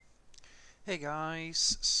Hey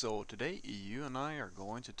guys, so today you and I are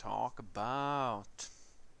going to talk about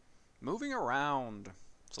moving around.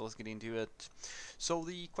 So let's get into it. So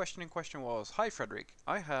the question in question was, Hi Frederick,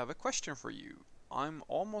 I have a question for you. I'm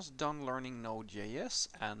almost done learning Node.js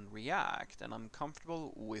and React, and I'm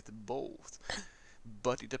comfortable with both.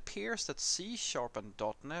 But it appears that C Sharp and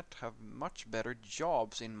 .NET have much better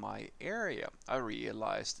jobs in my area. I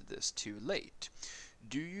realized this too late.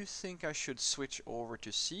 Do you think I should switch over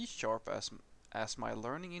to C Sharp as my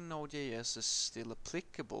learning in Node.js is still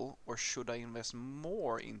applicable, or should I invest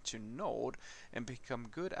more into Node and become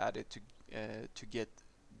good at it to get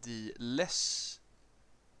the less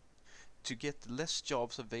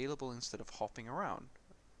jobs available instead of hopping around?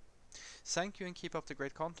 Thank you and keep up the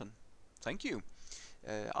great content. Thank you.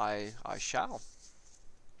 I shall.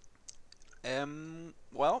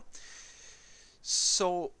 Well,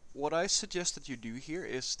 so what I suggest that you do here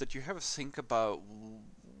is that you have a think about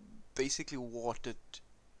basically what it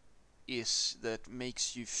is that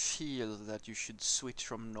makes you feel that you should switch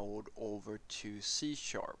from Node over to C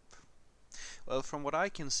Sharp. Well, from what I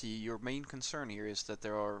can see, your main concern here is that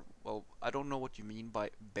there are, well, I don't know what you mean by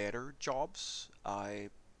better jobs. I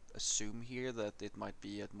assume here that it might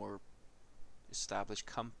be at more established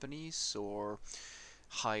companies or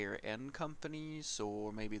higher end companies,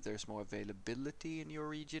 or maybe there's more availability in your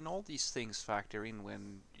region. All these things factor in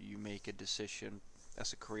when you make a decision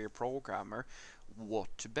as a career programmer what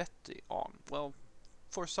to bet on. Well,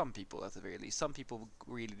 for some people at the very least, some people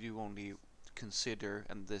really do only consider,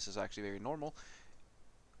 and this is actually very normal,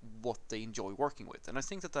 what they enjoy working with. And I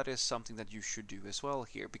think that that is something that you should do as well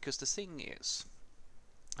here, because the thing is,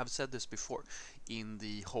 I've said this before in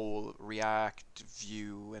the whole React,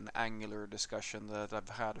 Vue, and Angular discussion that I've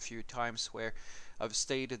had a few times, where I've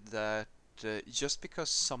stated that just because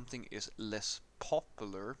something is less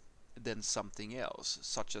popular than something else,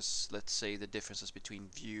 such as, let's say, the differences between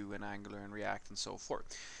Vue and Angular and React and so forth,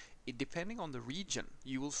 depending on the region,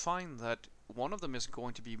 you will find that one of them is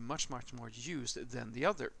going to be much, much more used than the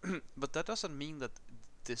other. But that doesn't mean that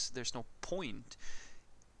there's no point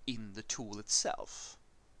in the tool itself.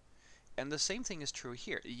 And the same thing is true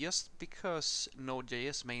here. Just because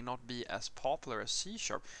Node.js may not be as popular as C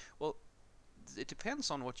Sharp, well, it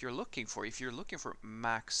depends on what you're looking for. If you're looking for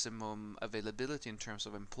maximum availability in terms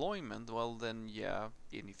of employment, well, then yeah,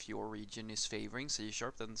 and if your region is favoring C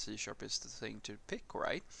Sharp, then C Sharp is the thing to pick,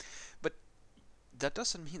 right? But that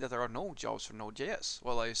doesn't mean that there are no jobs for Node.js.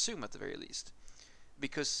 Well, I assume at the very least.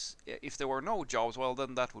 Because if there were no jobs, well,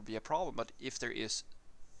 then that would be a problem. But if there's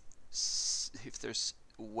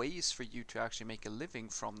ways for you to actually make a living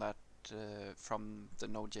from that from the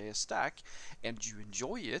Node.js stack, and you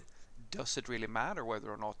enjoy it, does it really matter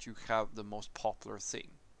whether or not you have the most popular thing?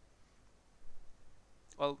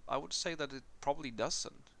 Well, I would say that it probably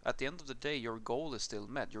doesn't. At the end of the day, your goal is still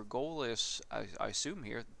met. Your goal is, I assume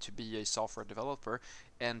here, to be a software developer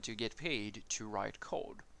and to get paid to write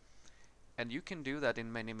code. And you can do that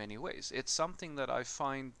in many, many ways. It's something that I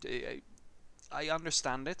find I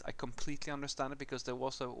understand it. I completely understand it, because there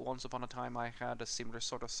was once upon a time I had a similar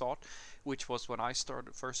sort of thought, which was when I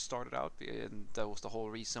first started out, and that was the whole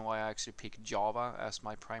reason why I actually picked Java as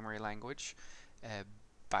my primary language uh,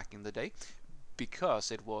 back in the day, because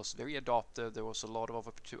it was very adoptive. There was a lot of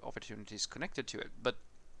opportunities connected to it, but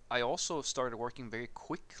I also started working very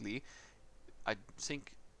quickly. I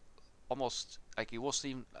think almost like it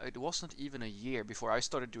wasn't even a year before I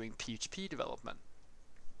started doing PHP development.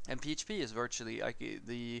 And PHP is virtually like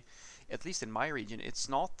at least in my region, it's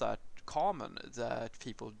not that common that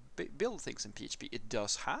people build things in PHP. It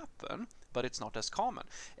does happen, but it's not as common.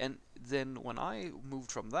 And then when I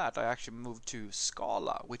moved from that, I actually moved to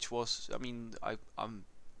Scala, which was, I mean, I'm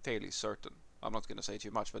fairly certain. I'm not going to say too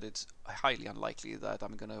much, but it's highly unlikely that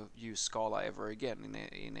I'm going to use Scala ever again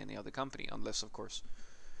in any other company, unless, of course,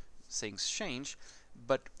 things change.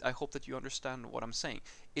 But I hope that you understand what I'm saying.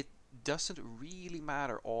 It doesn't really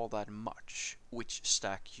matter all that much which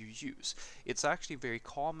stack you use. It's actually very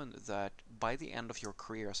common that by the end of your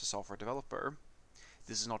career as a software developer,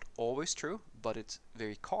 this is not always true, but it's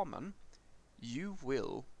very common, you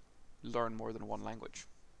will learn more than one language.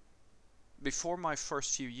 Before my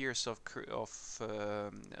first few years the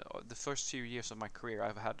first few years of my career,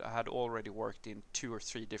 I had already worked in two or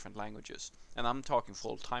three different languages, and I'm talking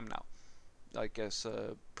full time now. Like as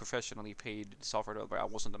a professionally paid software developer, I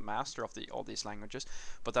wasn't a master of all these languages,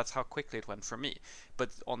 but that's how quickly it went for me. But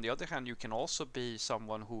on the other hand, you can also be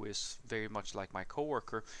someone who is very much like my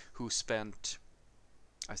coworker, who spent,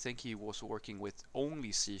 I think he was working with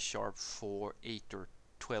only C Sharp for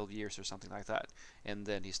 12 years or something like that, and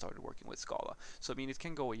then he started working with Scala. So I mean, it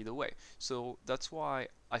can go either way. So that's why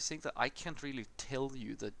I think that I can't really tell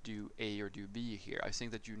you that do A or do B here. I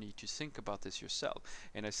think that you need to think about this yourself.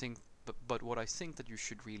 And I think, but what I think that you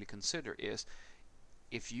should really consider is,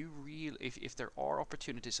 if there are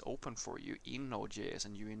opportunities open for you in Node.js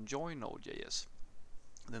and you enjoy Node.js,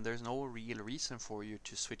 then there's no real reason for you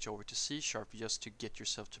to switch over to C# just to get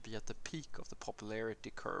yourself to be at the peak of the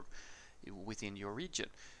popularity curve within your region.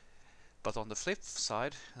 But on the flip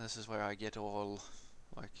side, this is where I get all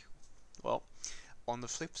like, well, on the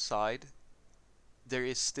flip side, there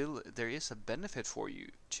is a benefit for you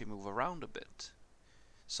to move around a bit.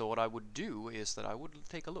 So what I would do is that I would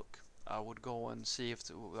take a look. I would go and see if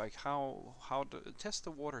how to test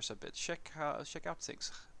the waters a bit, check out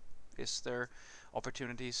things. Is there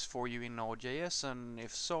opportunities for you in Node.js, and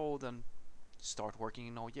if so, then start working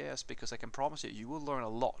in Node.js, because I can promise you will learn a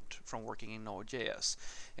lot from working in Node.js.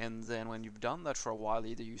 And then when you've done that for a while,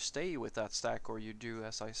 either you stay with that stack or you do,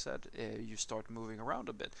 as I said, you start moving around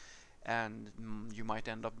a bit. And you might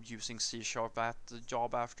end up using C# at the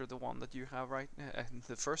job after the one that you have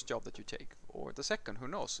the first job that you take, or the second, who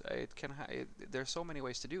knows. There's so many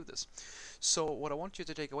ways to do this. So what I want you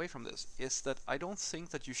to take away from this is that I don't think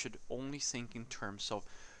that you should only think in terms of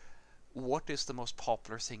what is the most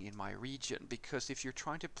popular thing in my region, because if you're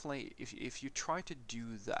trying to if you try to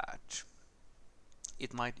do that,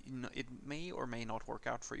 it may or may not work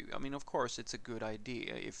out for you. I mean, of course, it's a good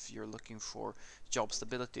idea if you're looking for job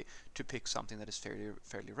stability to pick something that is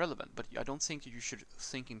fairly relevant, but I don't think you should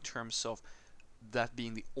think in terms of that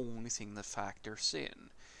being the only thing that factors in,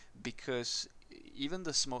 because even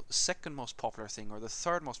the second most popular thing or the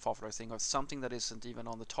third most popular thing or something that isn't even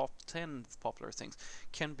on the top 10 popular things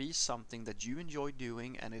can be something that you enjoy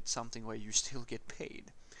doing, and it's something where you still get paid.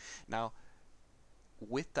 Now,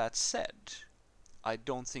 with that said, I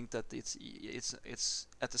don't think that it's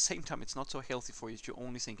at the same time, it's not so healthy for you to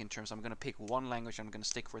only think in terms, I'm going to pick one language, I'm going to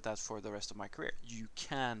stick with that for the rest of my career. You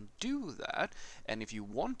can do that, and if you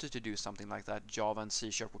wanted to do something like that, Java and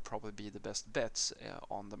C# would probably be the best bets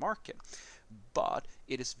on the market. But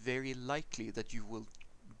it is very likely that you will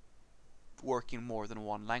work in more than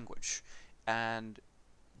one language. And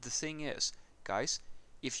the thing is, guys,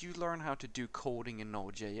 if you learn how to do coding in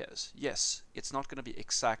Node.js, yes, it's not going to be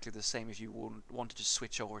exactly the same if you wanted to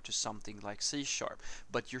switch over to something like C#,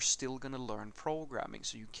 but you're still going to learn programming,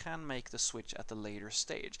 so you can make the switch at a later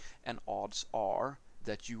stage, and odds are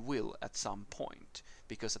that you will at some point,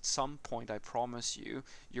 because at some point, I promise you,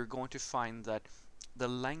 you're going to find that the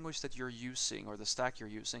language that you're using or the stack you're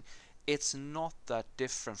using, it's not that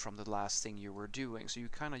different from the last thing you were doing, so you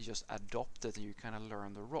kind of just adopt it and you kind of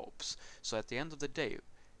learn the ropes. So at the end of the day,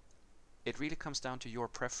 it really comes down to your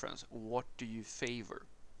preference. What do you favor?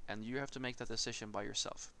 And you have to make that decision by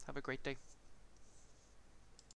yourself. Have a great day.